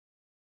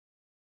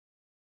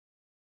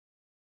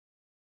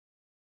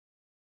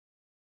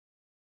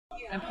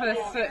and Perth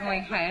certainly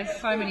has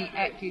so many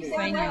active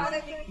seniors.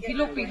 If you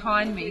look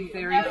behind me,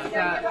 there is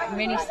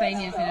many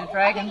seniors in a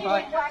dragon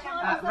boat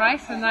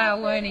race, and they are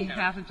learning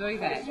how to do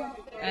that.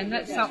 And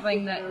that's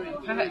something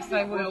that perhaps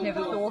they would have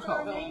never thought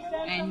of.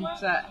 And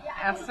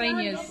our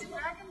seniors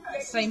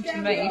seem to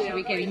me to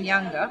be getting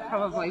younger,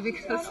 probably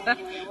because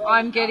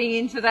I'm getting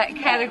into that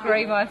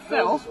category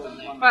myself.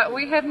 But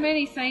we have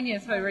many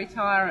seniors who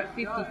retire at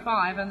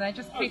 55 and they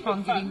just keep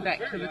on giving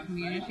back to the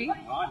community.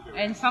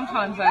 And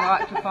sometimes they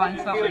like to find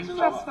something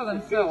just for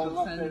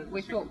themselves, and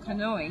we thought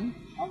canoeing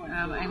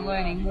and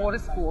learning water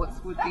sports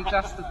would be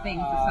just the thing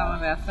for some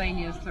of our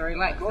seniors to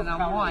relax and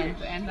unwind,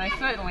 and they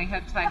certainly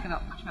have taken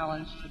up the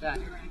challenge today.